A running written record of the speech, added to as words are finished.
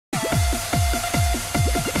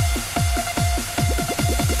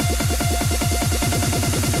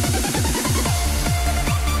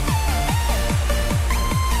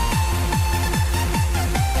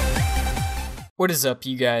What is up,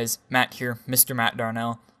 you guys? Matt here, Mr. Matt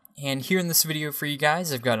Darnell, and here in this video for you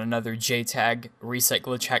guys, I've got another JTAG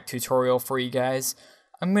Recycle Hack tutorial for you guys.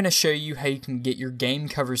 I'm going to show you how you can get your game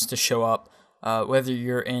covers to show up, whether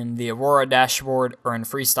you're in the Aurora dashboard or in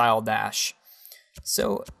FreeStyle Dash.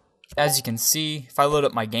 So, as you can see, if I load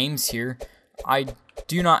up my games here, I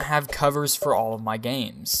do not have covers for all of my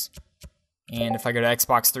games. And if I go to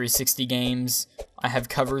Xbox 360 games, I have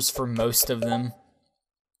covers for most of them.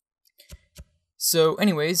 So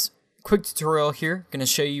anyways, quick tutorial here, going to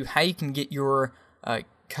show you how you can get your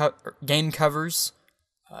game covers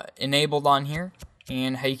enabled on here,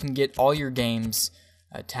 and how you can get all your games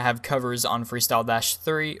to have covers on FreeStyle Dash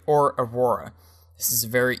 3 or Aurora. This is a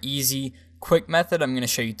very easy, quick method. I'm going to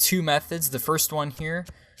show you two methods. The first one here,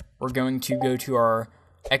 we're going to go to our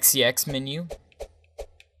XeXMenu.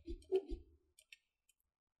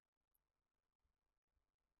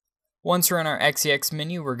 Once we're in our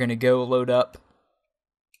XeXMenu, we're going to go load up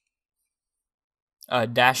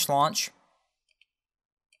Dash Launch.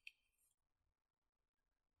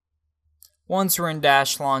 Once we're in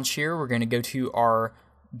Dash Launch here, we're going to go to our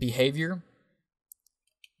behavior.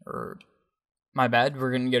 We're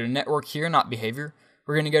going to go to network here, not behavior.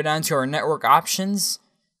 We're going to go down to our network options,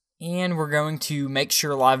 and we're going to make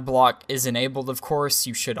sure live block is enabled. Of course,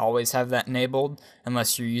 you should always have that enabled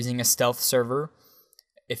unless you're using a stealth server.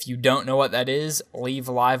 If you don't know what that is, leave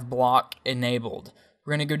live block enabled.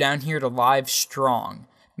 We're going to go down here to live strong.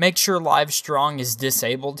 Make sure live strong is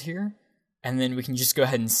disabled here, and then we can just go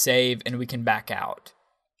ahead and save and we can back out.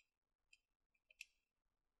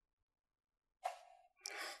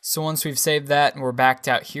 So once we've saved that and we're backed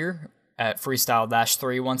out here at FreeStyle Dash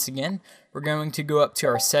 3 once again, we're going to go up to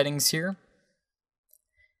our settings here,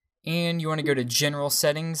 and you want to go to general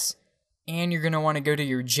settings, and you're going to want to go to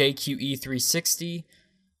your JQE 360.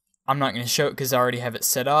 I'm not going to show it because I already have it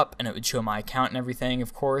set up and it would show my account and everything,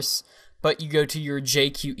 of course. But you go to your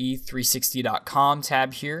JQE360.com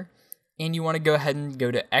tab here, and you want to go ahead and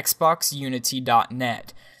go to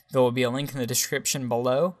xboxunity.net. There will be a link in the description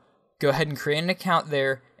below. Go ahead and create an account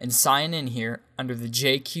there and sign in here under the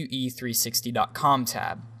JQE360.com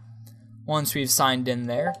tab. Once we've signed in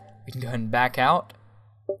there, we can go ahead and back out.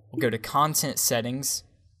 We'll go to content settings,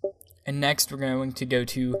 and next we're going to go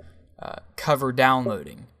to cover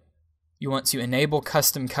downloading. You want to enable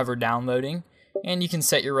custom cover downloading, and you can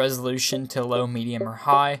set your resolution to low, medium, or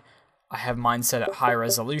high. I have mine set at high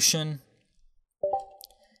resolution,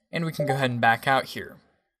 and we can go ahead and back out here.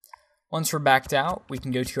 Once we're backed out, we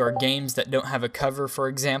can go to our games that don't have a cover, for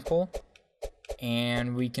example,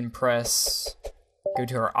 and we can go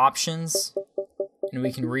to our options, and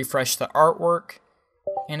we can refresh the artwork,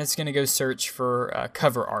 and it's going to go search for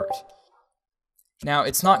cover art. Now,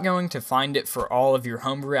 it's not going to find it for all of your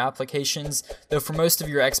Homebrew applications, though for most of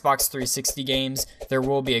your Xbox 360 games, there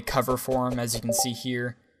will be a cover for them, as you can see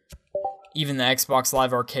here. Even the Xbox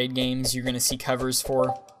Live Arcade games, you're going to see covers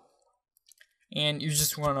for. And you're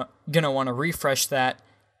just going to want to refresh that,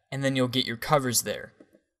 and then you'll get your covers there.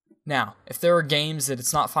 Now, if there are games that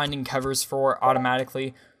it's not finding covers for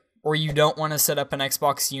automatically, or you don't want to set up an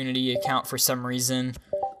Xbox Unity account for some reason,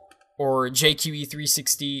 or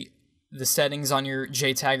JQE360, the settings on your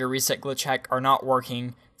JTAG or Recycle Hack are not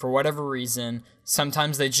working for whatever reason,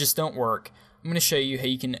 sometimes they just don't work, I'm going to show you how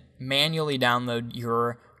you can manually download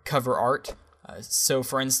your cover art. So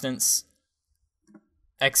for instance,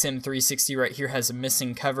 XM360 right here has a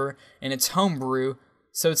missing cover, and it's Homebrew,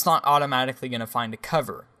 so it's not automatically going to find a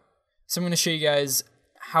cover. So I'm going to show you guys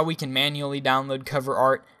how we can manually download cover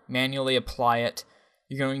art, manually apply it.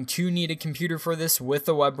 You're going to need a computer for this with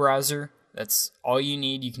a web browser. That's all you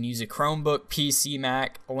need. You can use a Chromebook, PC,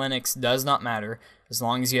 Mac, Linux, does not matter, as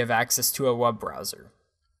long as you have access to a web browser.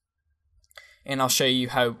 And I'll show you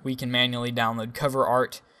how we can manually download cover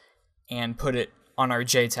art and put it on our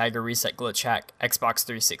JTAG or Recycle Hack Xbox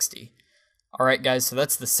 360. Alright guys, so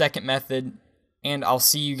that's the second method, and I'll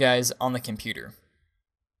see you guys on the computer.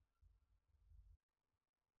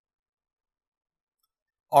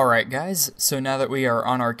 Alright guys, so now that we are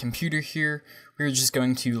on our computer here, we're just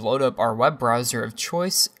going to load up our web browser of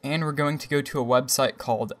choice, and we're going to go to a website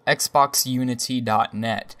called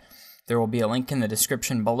xboxunity.net. There will be a link in the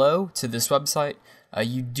description below to this website.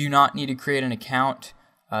 You do not need to create an account,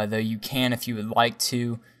 though you can if you would like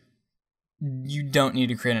to. You don't need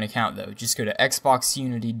to create an account though. Just go to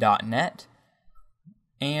xboxunity.net,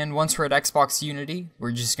 and once we're at Xbox Unity,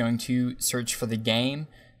 we're just going to search for the game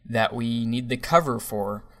that we need the cover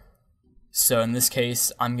for. So in this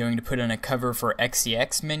case, I'm going to put in a cover for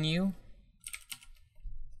XeXMenu,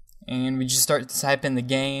 and we just start to type in the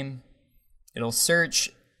game. It'll search,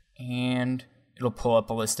 and it'll pull up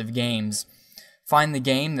a list of games. find the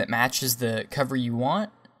game that matches the cover you want.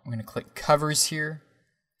 I'm going to click covers here.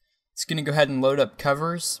 It's going to go ahead and load up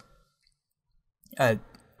covers. I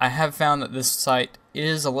have found that this site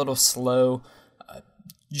is a little slow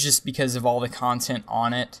just because of all the content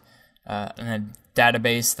on it, and the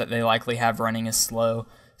database that they likely have running is slow.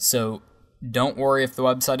 So don't worry if the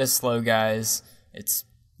website is slow, guys. It's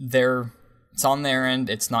on their end,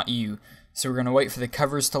 it's not you. So we're going to wait for the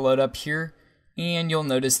covers to load up here, and you'll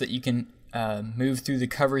notice that you can move through the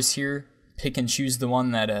covers here, pick and choose the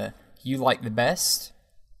one that you like the best.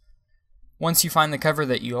 Once you find the cover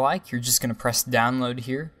that you like, you're just going to press download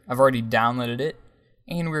here. I've already downloaded it,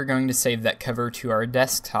 and we're going to save that cover to our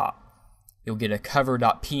desktop. You'll get a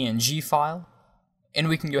cover.png file, and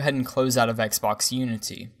we can go ahead and close out of Xbox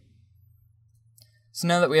Unity. So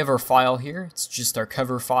now that we have our file here, it's just our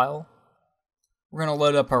cover file. We're going to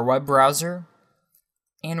load up our web browser,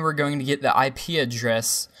 and we're going to get the IP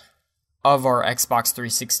address of our Xbox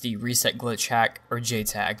 360 Reset Glitch Hack, or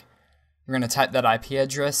JTAG. We're going to type that IP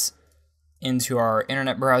address into our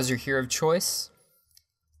internet browser here of choice,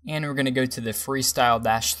 and we're going to go to the FreeStyle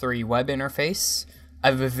Dash 3 web interface. I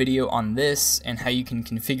have a video on this and how you can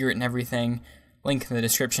configure it and everything, link in the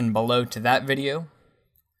description below to that video.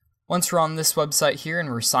 Once we're on this website here and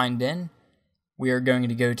we're signed in, we are going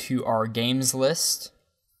to go to our games list.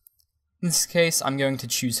 In this case, I'm going to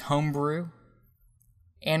choose Homebrew,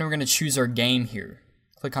 and we're going to choose our game here.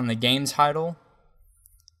 Click on the game title,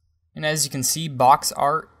 and as you can see, box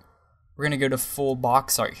art, we're going to go to full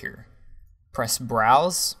box art here. Press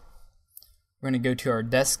browse, we're going to go to our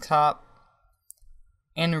desktop,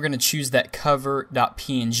 and we're going to choose that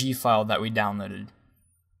cover.png file that we downloaded.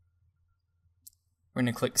 We're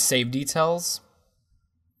going to click save details,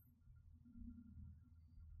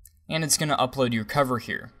 and it's going to upload your cover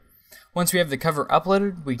here. Once we have the cover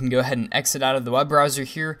uploaded, we can go ahead and exit out of the web browser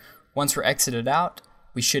here. Once we're exited out,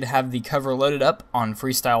 we should have the cover loaded up on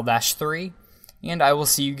FreeStyle Dash 3, and I will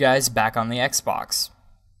see you guys back on the Xbox.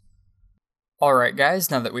 Alright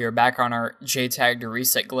guys, now that we are back on our JTAG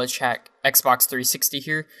Reset Glitch Hack Xbox 360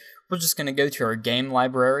 here, we're just going to go to our game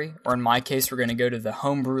library, or in my case we're going to go to the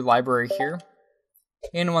Homebrew library here.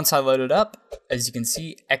 And once I load it up, as you can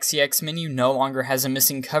see, XeXMenu no longer has a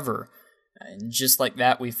missing cover. And just like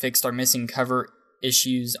that, we fixed our missing cover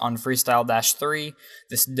issues on FreeStyle Dash 3.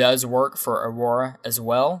 This does work for Aurora as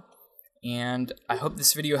well. And I hope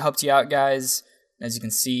this video helped you out, guys. As you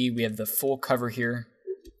can see, we have the full cover here.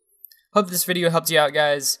 Hope this video helped you out,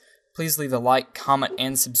 guys. Please leave a like, comment,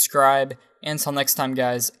 and subscribe. And until next time,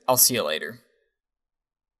 guys, I'll see you later.